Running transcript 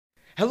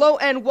Hello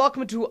and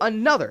welcome to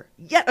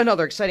yet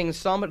another exciting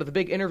installment of the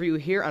big interview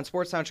here on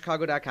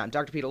SportsTownChicago.com.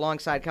 Dr. Pete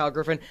alongside Kyle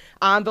Griffin.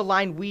 On the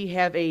line, we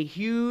have a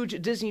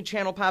huge Disney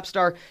Channel pop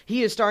star.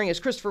 He is starring as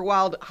Christopher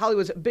Wilde.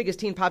 Hollywood's biggest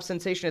teen pop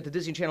sensation at the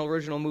Disney Channel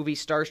original movie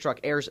Starstruck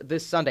airs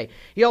this Sunday.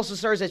 He also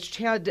stars as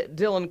Chad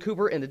Dylan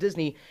Cooper in the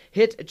Disney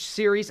hit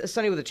series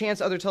Sunny with a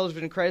Chance. Other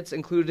television credits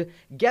include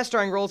guest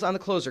starring roles on The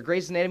Closer,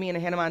 Grey's Anatomy, and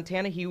Hannah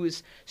Montana. He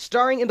was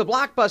starring in the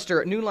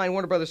blockbuster New Line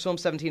Warner Brothers film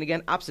 17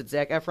 again, opposite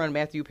Zac Efron,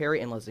 Matthew Perry,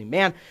 and Leslie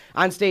Mann.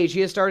 On stage, he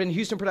has starred in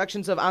Houston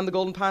productions of On the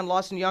Golden Pond,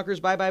 Lost in Yonkers,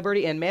 Bye Bye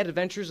Birdie, and Mad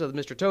Adventures of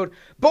Mr. Toad.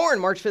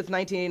 Born March 5th,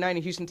 1989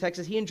 in Houston,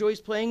 Texas, he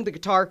enjoys playing the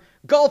guitar,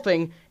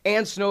 golfing,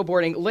 and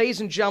snowboarding. Ladies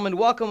and gentlemen,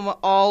 welcome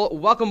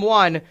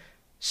one,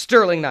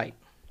 Sterling Knight.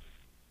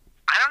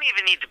 I don't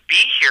even need to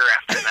be here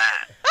after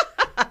that.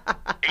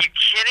 Are you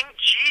kidding?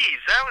 Jeez,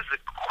 that was the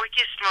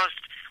quickest, most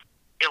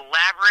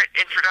elaborate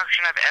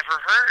introduction I've ever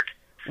heard.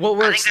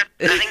 Well, I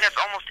think that's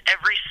almost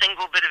every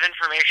single bit of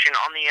information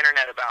on the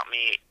internet about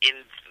me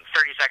in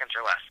 30 seconds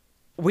or less.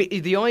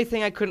 The only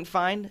thing I couldn't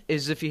find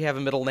is if you have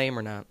a middle name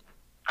or not.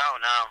 Oh,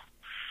 no.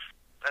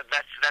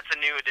 That's a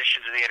new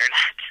addition to the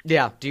internet.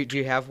 Yeah. Do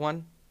you have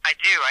one? I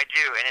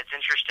do, and it's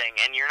interesting,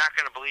 and you're not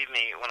going to believe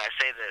me when I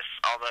say this,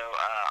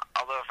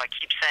 although if I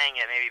keep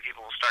saying it, maybe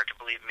people will start to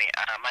believe me.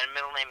 My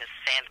middle name is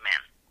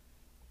Sandman.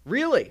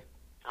 Really?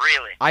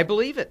 Really. I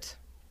believe it.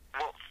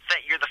 Well,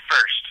 you're the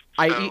first.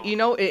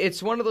 So.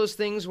 It's one of those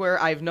things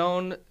where I've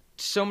known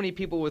so many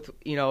people with,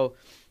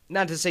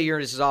 not to say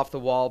yours is off the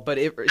wall, but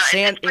it's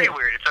pretty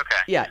weird. It's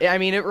okay. Yeah, I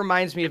mean, it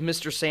reminds me of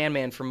Mr.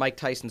 Sandman from Mike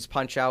Tyson's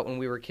Punch-Out when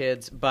we were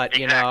kids. But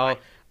exactly.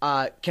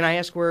 Can I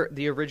ask where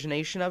the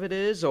origination of it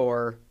is,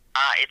 or?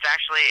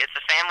 It's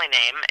a family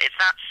name. It's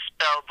not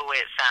spelled the way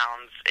it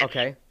sounds.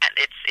 Okay.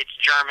 It's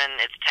German.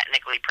 It's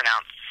technically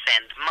pronounced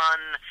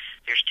Sandman.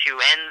 There's two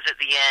N's at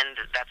the end.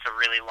 That's a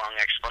really long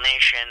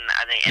explanation.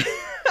 I think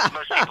and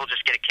most people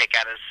just get a kick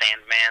out of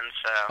Sandman.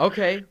 So.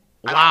 Okay.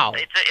 Wow.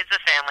 It's a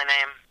family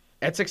name.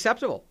 It's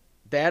acceptable.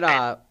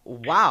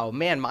 Wow,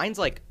 man, mine's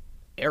like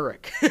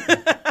Eric. Yeah,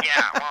 well,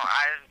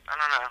 I don't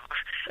know.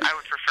 I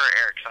would prefer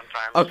Eric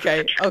sometimes. Okay.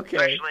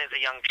 Especially as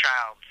a young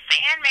child.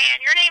 Sandman,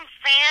 your name's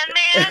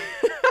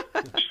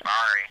Sandman?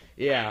 Sorry.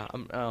 Yeah.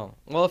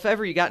 Well, if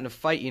ever you got in a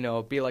fight,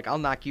 be like, I'll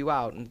knock you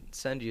out and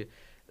send you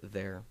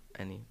there.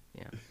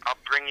 Yeah. I'll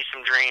bring you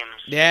some dreams.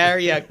 There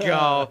you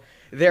go.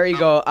 There you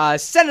go.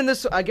 Sending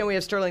this again. We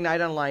have Sterling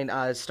Knight online.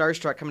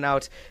 Starstruck coming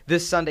out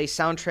this Sunday.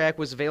 Soundtrack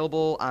was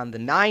available on the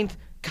 9th.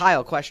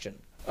 Kyle,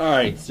 question. All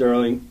right,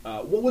 Sterling.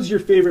 What was your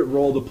favorite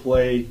role to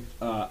play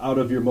out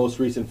of your most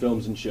recent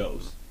films and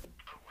shows?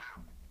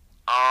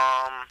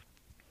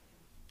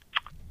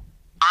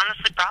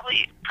 Honestly,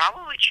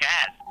 probably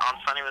Chad on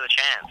Sunny with a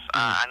Chance.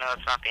 I know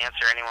that's not the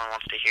answer anyone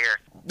wants to hear,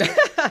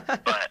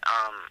 but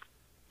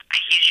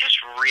he's just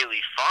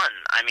really fun.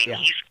 I mean,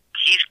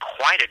 he's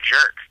quite a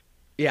jerk.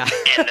 Yeah.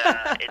 And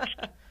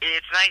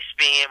it's nice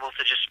being able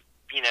to just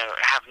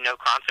have no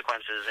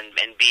consequences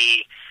and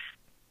be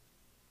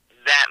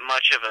that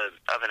much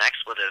of an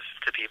expletive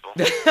to people.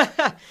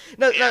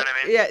 No, what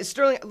I mean? Yeah,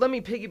 Sterling, let me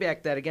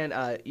piggyback that again.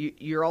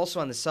 You're also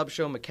on the sub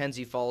show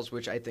Mackenzie Falls,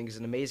 which I think is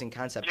an amazing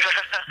concept.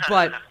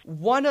 But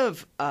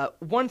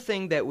one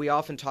thing that we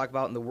often talk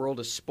about in the world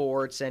of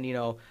sports, and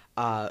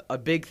a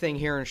big thing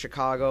here in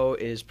Chicago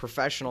is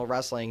professional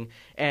wrestling,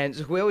 and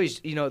we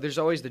always, there's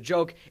always the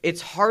joke.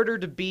 It's harder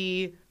to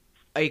be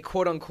a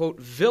quote unquote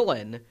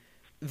villain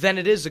than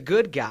it is a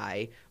good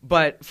guy,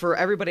 but for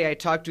everybody I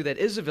talk to that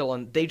is a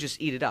villain, they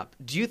just eat it up.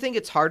 Do you think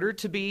it's harder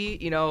to be,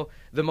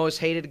 the most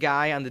hated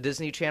guy on the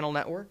Disney Channel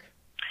network?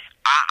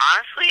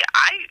 Honestly,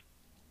 I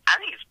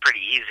think it's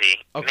pretty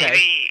easy. Okay.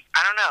 Maybe,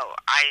 I don't know.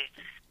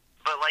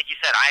 But like you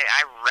said,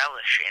 I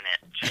relish in it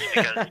just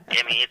because,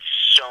 it's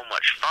so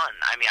much fun.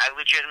 I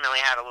legitimately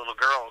had a little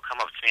girl come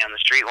up to me on the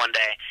street one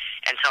day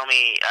and tell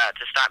me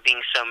to stop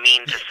being so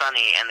mean to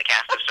Sunny and the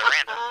cast of So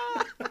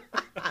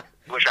Random.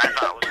 Which I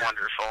thought was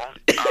wonderful.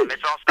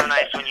 It's also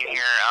nice when you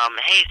hear,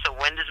 hey, so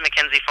when does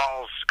Mackenzie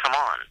Falls come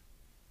on?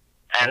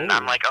 And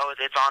I'm like,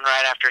 it's on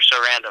right after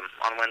So Random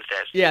on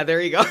Wednesdays. Yeah,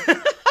 there you go.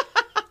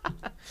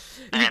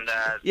 And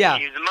yeah.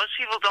 Most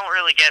people don't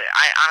really get it.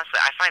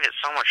 I find it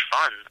so much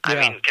fun. I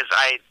mean, because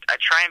I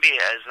try and be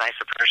as nice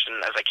a person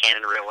as I can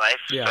in real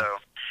life. Yeah. So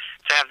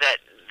to have that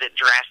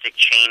drastic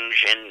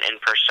change in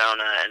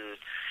persona and,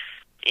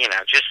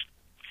 just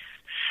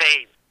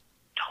say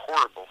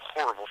horrible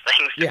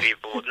things to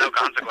people with no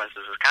consequences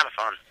is kind of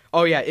fun.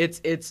 Oh yeah,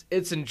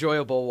 it's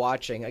enjoyable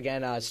watching.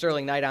 Again,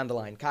 Sterling Knight on the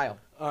line. Kyle.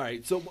 All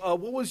right. So,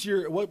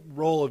 what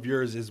role of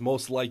yours is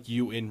most like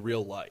you in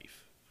real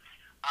life?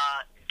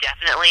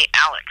 Definitely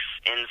Alex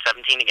in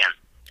 17 again.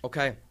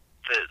 Okay.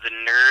 The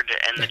nerd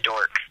and the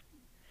dork.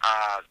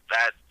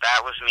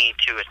 That was me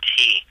to a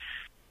T.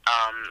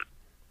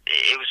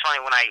 It was funny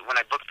when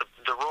I booked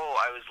the role.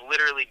 I was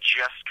literally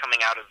just coming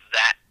out of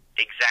that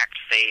exact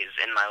phase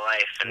in my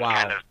life, and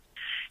kind of,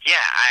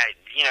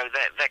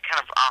 that kind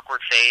of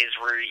awkward phase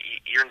where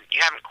you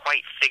haven't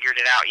quite figured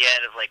it out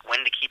yet of like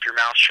when to keep your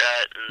mouth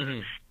shut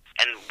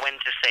and when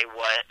to say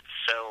what.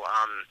 So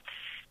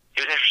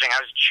it was interesting. I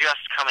was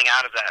just coming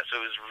out of that, so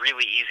it was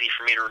really easy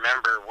for me to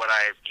remember what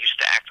I used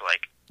to act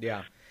like.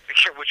 Yeah.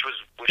 Which was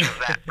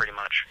that, pretty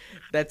much.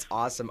 That's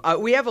awesome.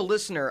 We have a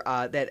listener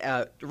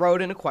that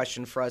wrote in a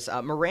question for us.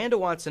 Miranda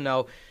wants to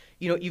know,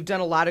 you've done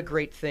a lot of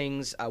great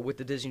things with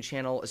the Disney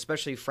Channel,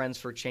 especially Friends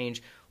for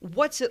Change.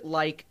 What's it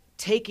like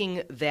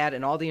taking that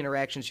and all the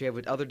interactions you have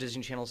with other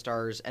Disney Channel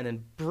stars and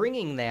then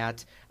bringing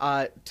that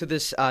to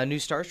this new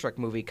Starstruck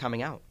movie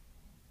coming out?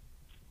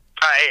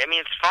 I mean,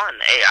 it's fun.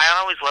 I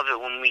always love it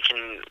when we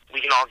can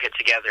all get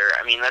together.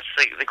 I mean, that's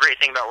the great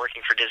thing about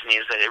working for Disney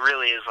is that it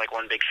really is like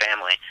one big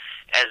family,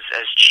 as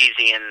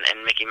cheesy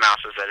and Mickey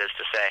Mouse as that is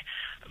to say.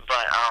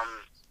 But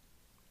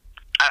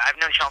I've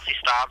known Chelsea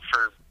Staub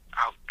for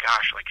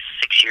like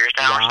 6 years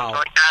now or something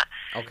like that.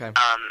 Okay.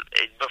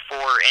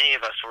 Before any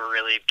of us were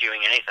really doing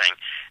anything,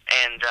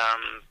 and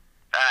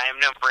I've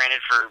known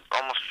Brandon for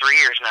almost 3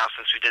 years now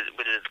since we did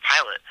the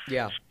pilot.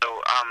 Yeah.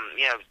 So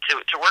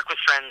to work with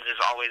friends is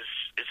always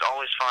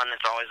fun.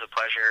 It's always a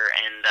pleasure,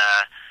 and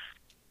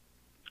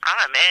I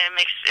don't know, man.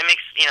 It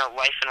makes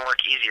life and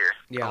work easier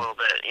a little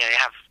bit. You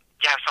have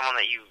someone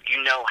that you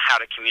know how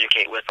to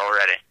communicate with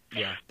already.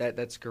 Yeah,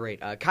 that's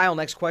great. Kyle,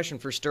 next question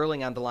for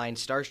Sterling on the line.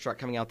 Starstruck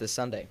coming out this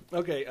Sunday.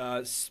 Okay,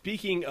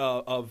 speaking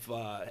of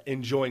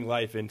enjoying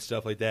life and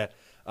stuff like that,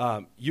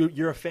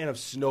 you're a fan of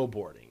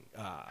snowboarding.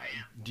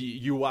 Do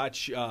you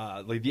watch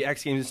like the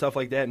X Games and stuff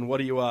like that? And what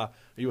are you a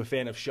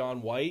fan of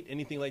Shaun White?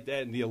 Anything like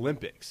that in the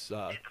Olympics?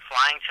 Flying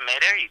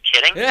Tomato? Are you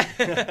kidding?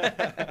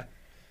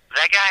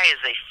 That guy is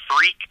a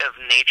freak of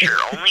nature.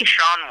 Only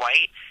Shaun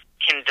White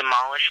can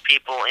demolish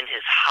people in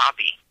his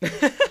hobby.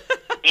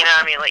 You know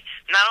what I mean? Like,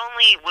 not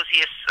only was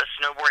he a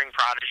snowboarding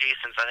prodigy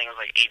since I think it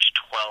was like age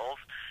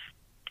 12,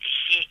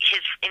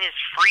 in his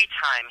free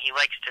time he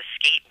likes to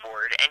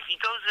skateboard, and he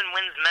goes and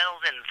wins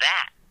medals in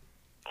that.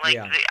 Like,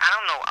 I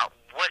don't know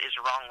what is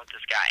wrong with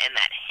this guy and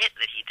that hit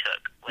that he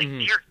took. Like,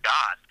 dear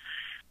God.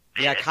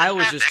 Yeah, Kyle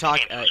was just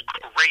talking.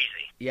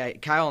 Crazy. Yeah,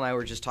 Kyle and I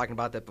were just talking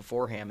about that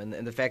beforehand,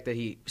 and the fact that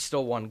he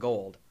still won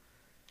gold.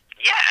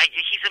 Yeah,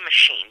 he's a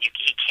machine. He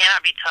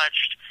cannot be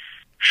touched.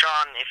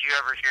 Shaun, if you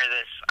ever hear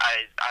this,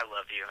 I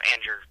love you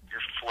and your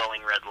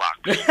flowing red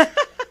locks.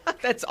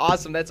 That's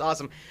awesome. That's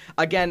awesome.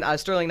 Again,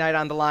 Sterling Knight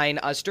on the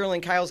line.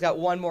 Sterling, Kyle's got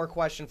one more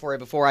question for you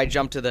before I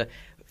jump to the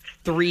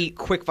 3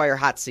 quickfire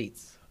hot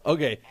seats.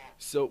 Okay,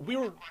 so we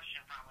were.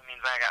 Question probably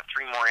means I got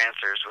 3 more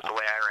answers with the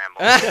way I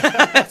ramble.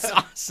 That's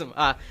awesome.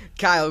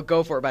 Kyle,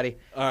 go for it, buddy.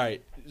 All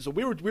right. So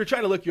we were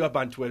trying to look you up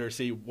on Twitter,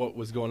 see what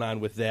was going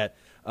on with that.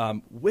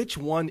 Which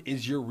one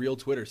is your real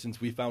Twitter? Since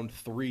we found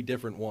 3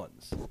 different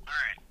ones. All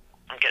right.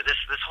 Okay. This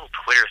whole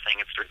Twitter thing,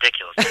 it's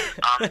ridiculous.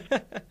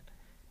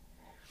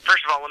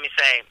 First of all, let me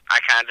say I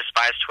kind of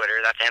despise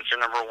Twitter. That's answer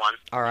number 1.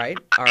 All right.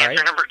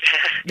 Answer number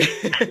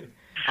 2.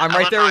 I'm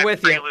right there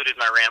with you. I preluded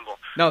my ramble.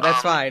 No,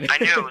 that's fine. I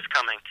knew it was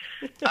coming.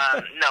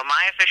 No,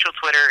 my official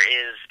Twitter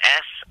is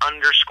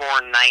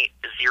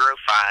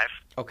S_Knight05.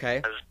 Okay.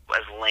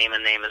 As lame a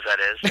name as that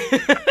is,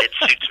 it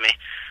suits me.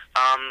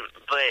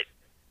 But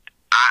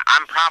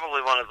I'm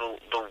probably one of the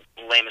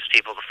lamest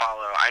people to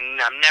follow.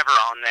 I'm never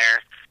on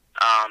there.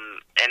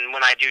 And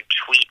when I do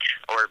tweet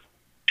or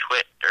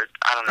twit, or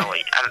I don't know what.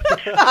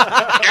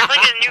 There's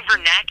like a new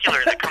vernacular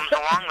that comes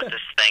along with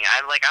this thing.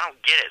 I don't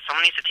get it.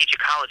 Someone needs to teach a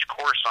college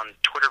course on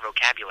Twitter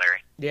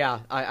vocabulary. Yeah,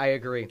 I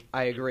agree.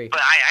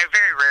 But I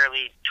very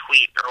rarely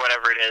tweet or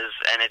whatever it is,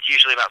 and it's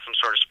usually about some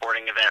sort of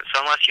sporting event.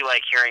 So unless you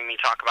like hearing me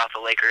talk about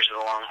the Lakers or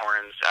the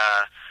Longhorns,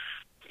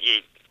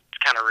 it's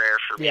kind of rare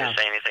for me to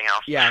say anything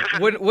else. Yeah,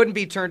 wouldn't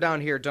be turned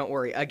down here. Don't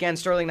worry. Again,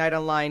 Sterling Knight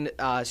Online,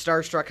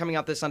 Starstruck coming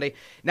out this Sunday.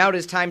 Now it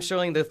is time,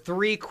 Sterling, the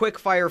 3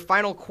 quick-fire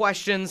final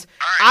questions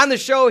on the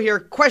show here.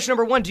 Question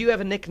number 1, do you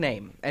have a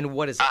nickname, and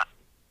what is it?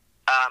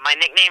 My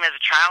nickname as a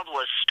child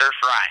was Stir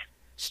Fry.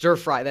 Stir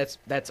Fry, that's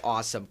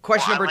awesome.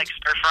 Question number I like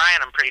Stir Fry,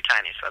 and I'm pretty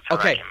tiny, so that's how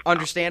that came about.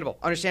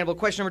 Understandable.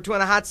 Question number 2 on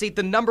the hot seat,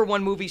 the number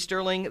 1 movie,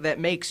 Sterling, that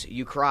makes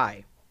you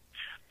cry.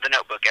 The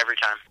Notebook, every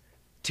time.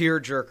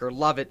 Tearjerker,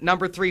 love it.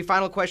 Number 3,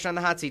 final question on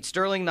the hot seat.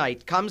 Sterling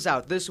Knight comes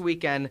out this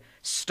weekend.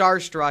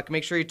 Starstruck.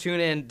 Make sure you tune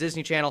in,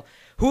 Disney Channel.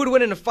 Who would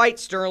win in a fight,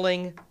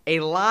 Sterling?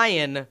 A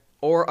lion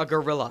or a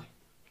gorilla?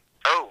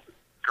 Oh,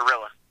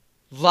 gorilla.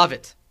 Love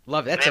it.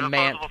 That's a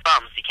man. Opposable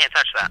thumbs. You can't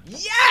touch that.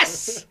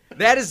 Yes!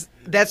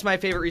 That's my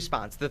favorite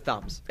response, the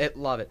thumbs.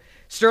 Love it.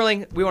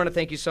 Sterling, we want to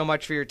thank you so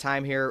much for your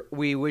time here.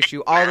 We wish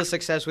you all the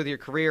success with your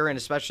career and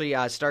especially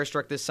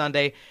Starstruck this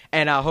Sunday,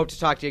 and hope to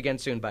talk to you again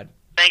soon, bud.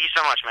 Thank you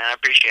so much, man. I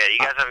appreciate it. You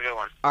guys have a good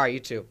one. All right, you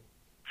too.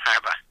 All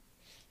right, bye.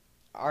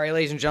 All right,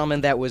 ladies and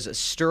gentlemen, that was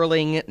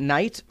Sterling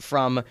Knight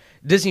from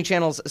Disney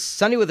Channel's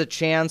Sunny with a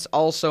Chance,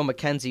 also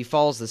Mackenzie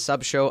Falls, the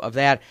sub-show of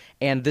that,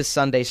 and this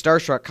Sunday,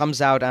 Starstruck comes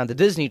out on the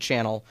Disney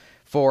Channel.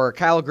 For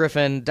Kyle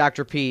Griffin,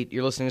 Dr. Pete,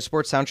 you're listening to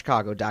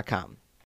SportsSoundChicago.com.